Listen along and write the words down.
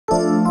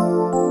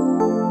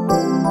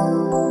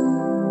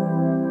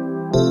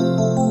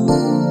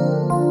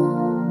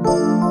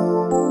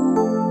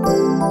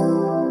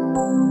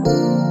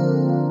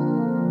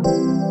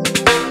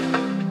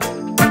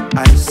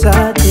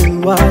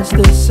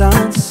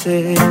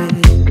sunset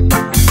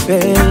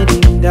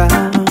fading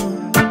down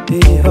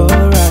the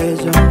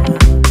horizon.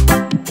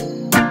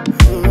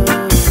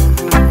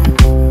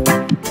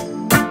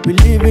 We're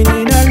living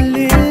in a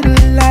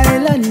little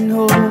island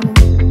home,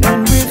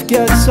 and we've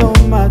got so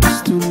much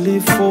to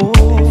live for.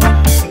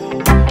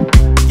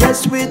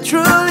 Yes, we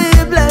truly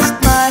blessed,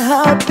 my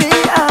happy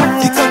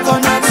eyes. The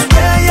coconut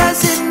square,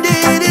 yes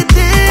indeed it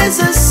is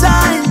a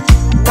sign.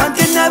 One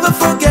can never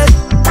forget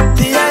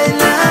the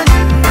island.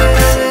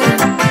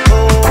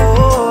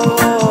 Oh,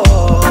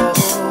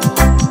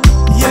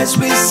 yes,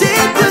 we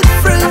sit with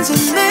friends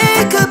and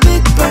make a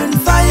big burn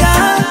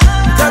fire.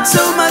 Got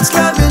so much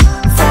loving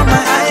for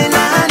my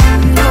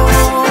island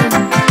home.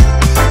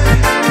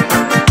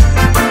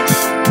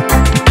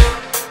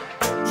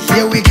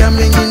 Here we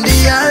coming in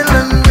the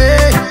island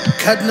way.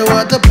 Got no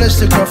other place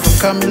to go from,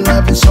 coming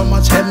loving so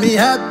much. Help me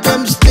help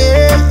them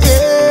stay.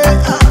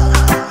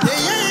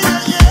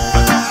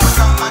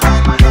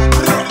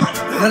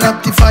 Run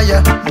up the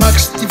fire,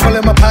 max the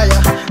volume up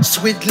higher.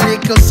 Sweet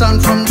little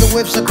sound from the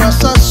waves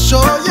across our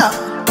shore, yeah.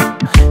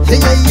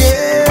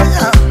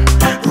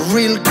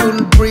 Real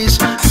cool breeze,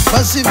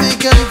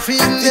 Pacific and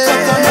feeling.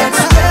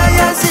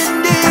 Yes,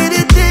 indeed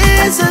it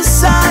is a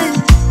sign.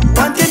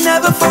 One can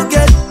never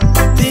forget